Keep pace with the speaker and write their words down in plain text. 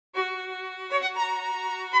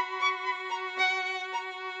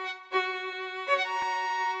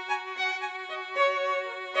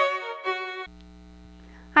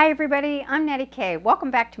everybody, I'm Nettie Kay.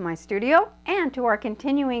 Welcome back to my studio and to our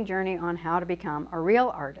continuing journey on how to become a real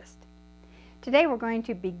artist. Today we're going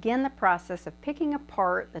to begin the process of picking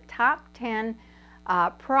apart the top 10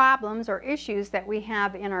 problems or issues that we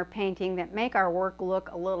have in our painting that make our work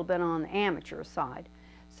look a little bit on the amateur side.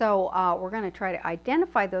 So we're going to try to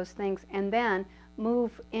identify those things and then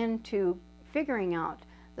move into figuring out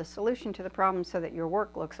the solution to the problem so that your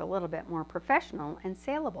work looks a little bit more professional and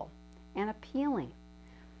saleable and appealing.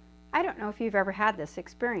 I don't know if you've ever had this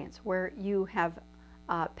experience where you have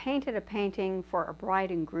painted a painting for a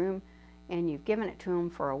bride and groom and you've given it to them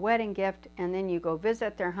for a wedding gift, and then you go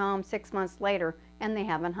visit their home 6 months later and they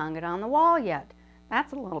haven't hung it on the wall yet.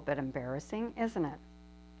 That's a little bit embarrassing, isn't it?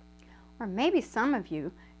 Or maybe some of you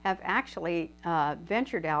have actually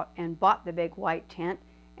ventured out and bought the big white tent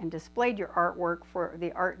and displayed your artwork for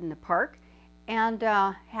the Art in the Park and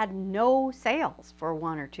had no sales for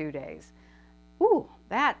 1 or 2 days. Ooh,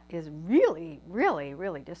 that is really, really,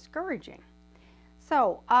 really discouraging.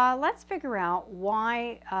 So let's figure out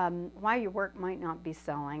why your work might not be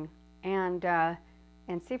selling and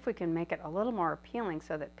see if we can make it a little more appealing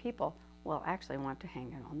so that people will actually want to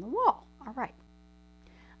hang it on the wall. All right.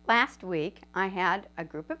 Last week I had a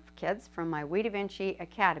group of kids from my Wee da Vinci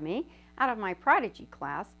Academy out of my Prodigy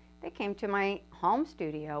class. They came to my home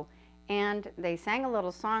studio and they sang a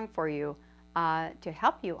little song for you to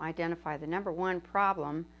help you identify the #1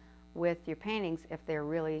 problem with your paintings if they're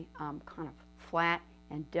really kind of flat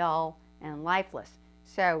and dull and lifeless.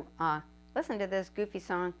 So listen to this goofy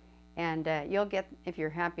song and you'll get, if you're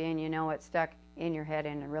happy and you know it, stuck in your head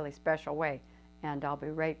in a really special way. And I'll be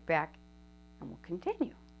right back and we'll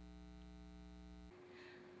continue.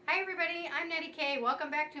 Hi everybody, I'm Nettie Kay.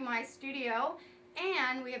 Welcome back to my studio.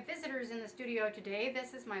 And we have visitors in the studio today.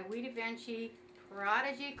 This is my Wee da Vinci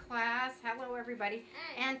Prodigy class. Hello everybody.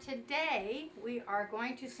 And today we are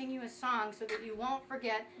going to sing you a song so that you won't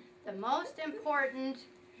forget the most important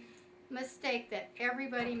mistake that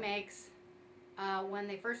everybody makes when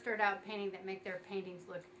they first start out painting that make their paintings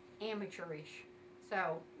look amateurish.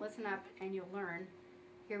 So listen up and you'll learn.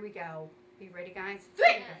 Here we go. Be ready, guys?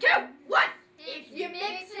 3, 2, 1. If you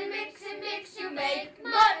mix and mix and mix, you make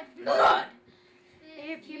mud, mud.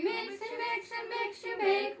 If you mix and mix and mix, you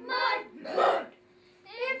make mud, mud.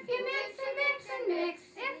 If you mix and mix and mix,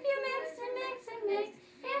 if you mix and mix and mix,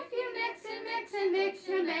 if you mix and mix and mix,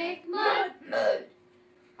 you make mud, mud.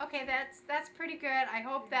 Okay, that's pretty good. I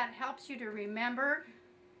hope that helps you to remember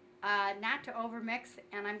not to overmix,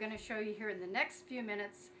 and I'm going to show you here in the next few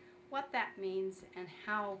minutes what that means and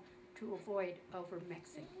how to avoid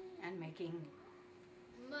overmixing and making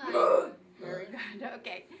mud. Very good.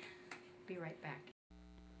 Okay, be right back.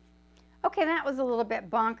 Okay, that was a little bit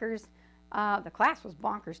bonkers. The class was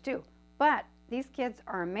bonkers too, but these kids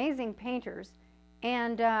are amazing painters.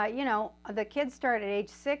 And you know, the kids start at age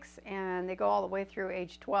 6 and they go all the way through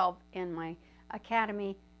age 12 in my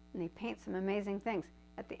academy, and they paint some amazing things.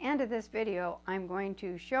 At the end of this video, I'm going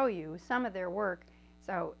to show you some of their work,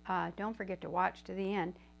 so don't forget to watch to the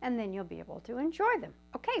end, and then you'll be able to enjoy them.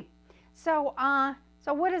 Okay, so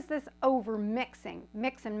what is this over mixing?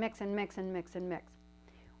 Mix and mix and mix and mix and mix.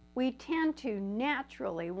 We tend to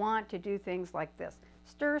naturally want to do things like this.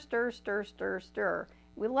 Stir, stir, stir, stir, stir.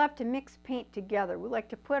 We love to mix paint together. We like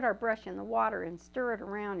to put our brush in the water and stir it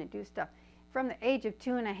around and do stuff. From the age of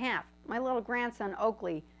 2 1/2, my little grandson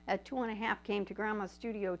Oakley at 2 1/2 came to Grandma's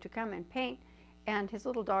studio to come and paint, and his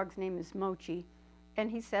little dog's name is Mochi.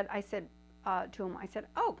 And he said, I said to him, I said,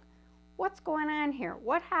 "Oh, what's going on here?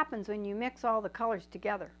 What happens when you mix all the colors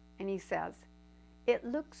together?" And he says, "It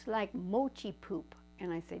looks like mochi poop."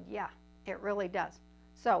 And I said, "Yeah, it really does."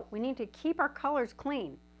 So we need to keep our colors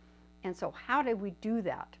clean. And so how do we do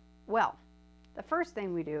that? Well, the first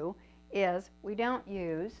thing we do is we don't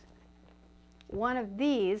use one of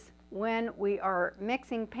these when we are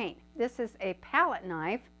mixing paint. This is a palette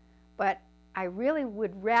knife, but I really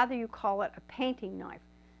would rather you call it a painting knife.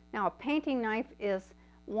 Now, a painting knife is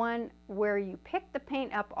one where you pick the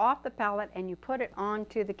paint up off the palette and you put it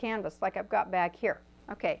onto the canvas like I've got back here.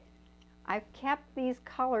 Okay, I've kept these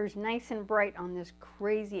colors nice and bright on this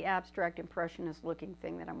crazy abstract impressionist looking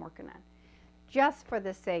thing that I'm working on, just for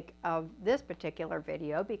the sake of this particular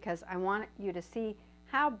video, because I want you to see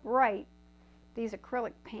how bright these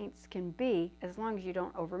acrylic paints can be as long as you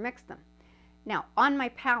don't overmix them. Now, on my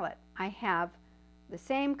palette, I have the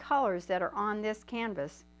same colors that are on this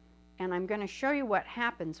canvas, and I'm going to show you what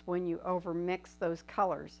happens when you overmix those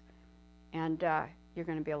colors. And you're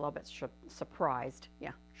going to be a little bit surprised.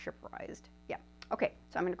 Yeah, surprised. Yeah. Okay,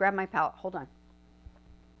 so I'm going to grab my palette. Hold on.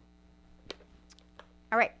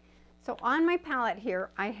 All right, so on my palette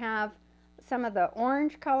here, I have some of the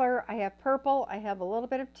orange color, I have purple, I have a little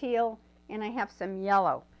bit of teal, and I have some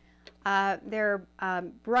yellow. They're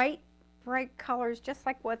bright colors, just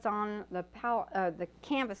like what's on the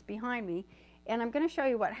canvas behind me. And I'm going to show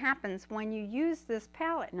you what happens when you use this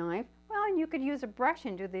palette knife. Well, and you could use a brush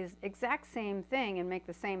and do the exact same thing and make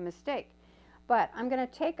the same mistake. But I'm going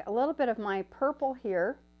to take a little bit of my purple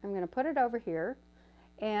here. I'm going to put it over here,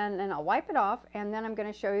 and then I'll wipe it off, and then I'm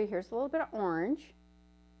going to show you, here's a little bit of orange.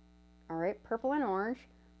 All right, purple and orange.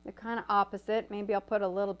 They're kind of opposite. Maybe I'll put a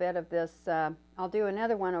little bit of this, I'll do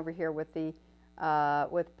another one over here with the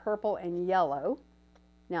with purple and yellow.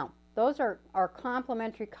 Now, those are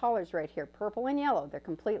complementary colors right here, purple and yellow. They're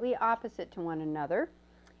completely opposite to one another.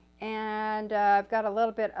 And I've got a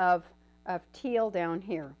little bit of teal down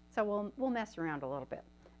here. So we'll mess around a little bit.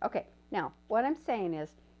 Okay, now what I'm saying is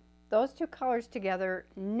those two colors together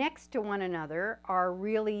next to one another are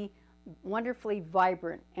really wonderfully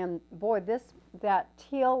vibrant. And boy, that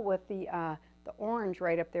teal with the orange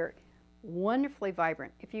right up there, wonderfully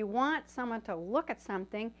vibrant. If you want someone to look at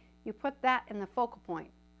something, you put that in the focal point,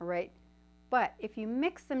 all right? But if you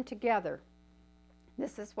mix them together,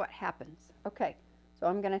 this is what happens. Okay, so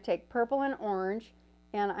I'm going to take purple and orange,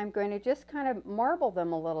 and I'm going to just kind of marble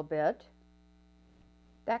them a little bit.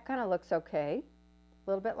 That kind of looks okay, a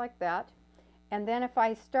little bit like that. And then if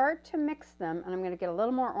I start to mix them, and I'm going to get a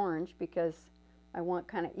little more orange because I want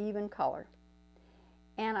kind of even color.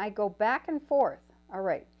 And I go back and forth. All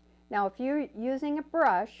right. Now if you're using a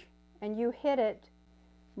brush and you hit it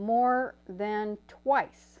more than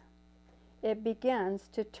twice, it begins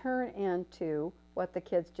to turn into what the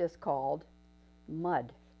kids just called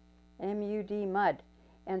mud. M-U-D, mud.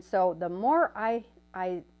 And so the more I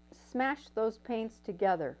smash those paints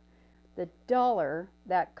together, the duller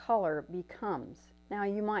that color becomes. Now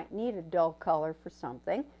you might need a dull color for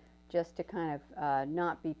something, just to kind of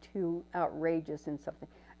not be too outrageous in something.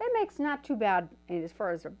 It makes not too bad as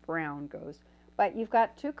far as a brown goes, but you've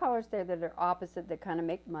got two colors there that are opposite that kind of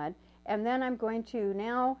make mud. And then I'm going to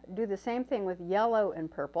now do the same thing with yellow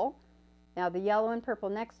and purple. Now the yellow and purple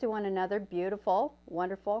next to one another, beautiful,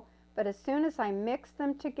 wonderful. But as soon as I mix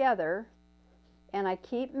them together, and I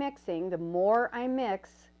keep mixing, the more I mix,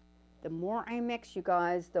 you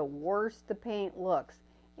guys, the worse the paint looks.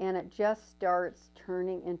 And it just starts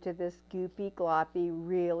turning into this goopy, gloppy,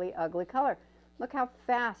 really ugly color. Look how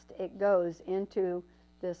fast it goes into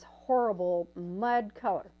this horrible mud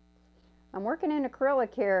color. I'm working in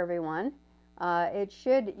acrylic here, everyone. It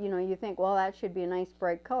should, you think, well, that should be a nice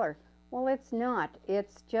bright color. Well, it's not.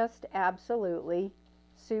 It's just absolutely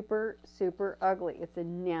super, super ugly. It's a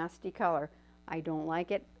nasty color. I don't like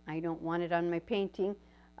it. I don't want it on my painting.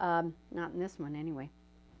 Not in this one anyway.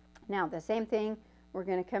 Now, the same thing, we're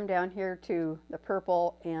going to come down here to the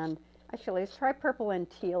purple, and actually, let's try purple and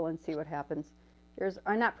teal and see what happens. Here's,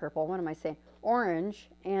 not purple, what am I saying? Orange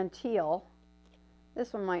and teal.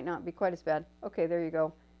 This one might not be quite as bad. Okay, there you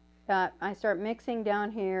go. I start mixing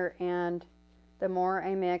down here, and the more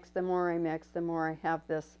I mix, the more I mix, the more I have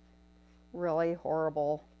this really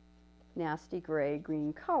horrible, nasty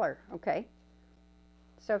gray-green color, okay?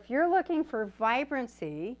 So if you're looking for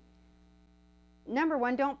vibrancy, number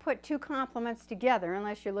one, don't put two complements together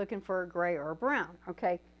unless you're looking for a gray or a brown,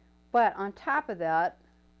 okay? But on top of that,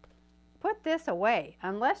 put this away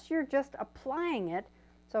unless you're just applying it.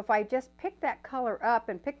 So if I just pick that color up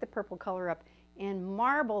and pick the purple color up and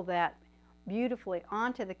marble that beautifully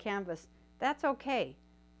onto the canvas, that's okay.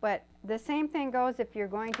 But the same thing goes if you're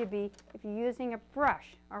using a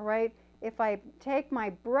brush, all right? If I take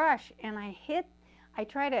my brush and I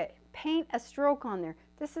try to paint a stroke on there.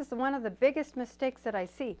 This is one of the biggest mistakes that I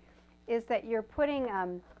see, is that you're putting,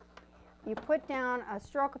 you put down a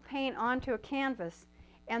stroke of paint onto a canvas,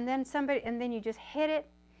 and then you just hit it,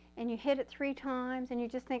 and you hit it 3 times, and you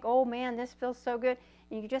just think, oh man, this feels so good,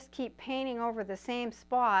 and you just keep painting over the same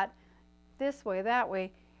spot, this way, that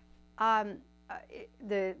way.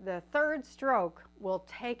 The third stroke will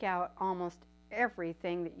take out almost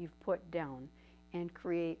everything that you've put down and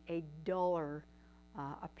create a duller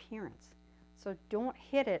appearance. So don't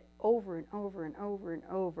hit it over and over and over and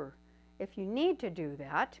over. If you need to do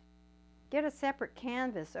that, get a separate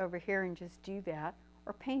canvas over here and just do that,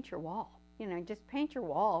 or paint your wall. Just paint your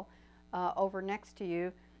wall over next to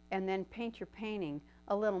you, and then paint your painting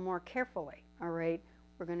a little more carefully, all right?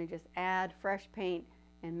 We're going to just add fresh paint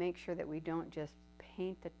and make sure that we don't just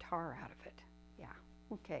paint the tar out of it. Yeah,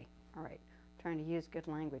 okay, all right. Trying to use good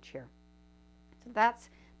language here. So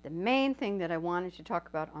that's the main thing that I wanted to talk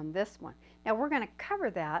about on this one. Now we're going to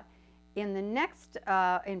cover that in the next,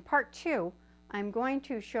 in part 2. I'm going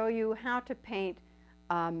to show you how to paint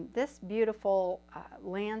this beautiful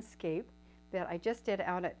landscape that I just did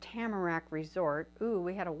out at Tamarack Resort. Ooh,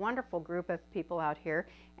 we had a wonderful group of people out here,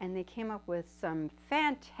 and they came up with some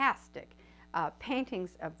fantastic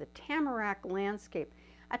paintings of the Tamarack landscape.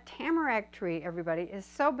 A tamarack tree, everybody, is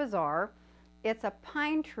so bizarre. It's a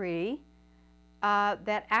pine tree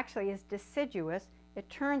that actually is deciduous. It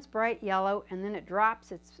turns bright yellow, and then it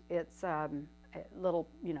drops its little,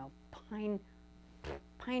 you know,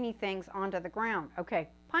 piney things onto the ground. Okay,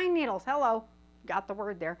 pine needles, hello, got the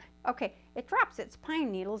word there. Okay, it drops its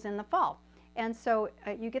pine needles in the fall. And so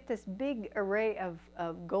you get this big array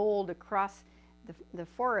of gold across the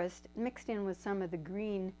forest mixed in with some of the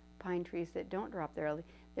green pine trees that don't drop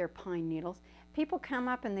their pine needles. People come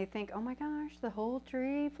up and they think, oh my gosh, the whole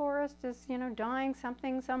tree forest is, you know, dying,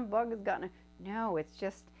 some bug has gotten it. No, it's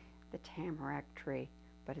just the tamarack tree,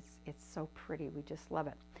 but it's so pretty, we just love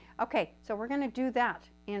it. Okay, so we're going to do that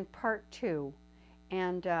in part 2,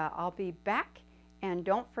 and I'll be back, and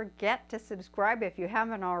don't forget to subscribe if you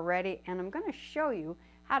haven't already, and I'm going to show you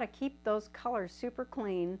how to keep those colors super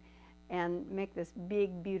clean and make this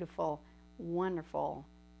big, beautiful, wonderful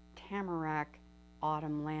tamarack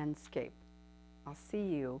autumn landscape. I'll see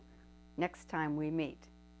you next time we meet.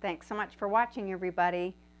 Thanks so much for watching,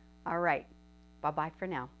 everybody. All right, bye-bye for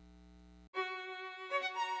now.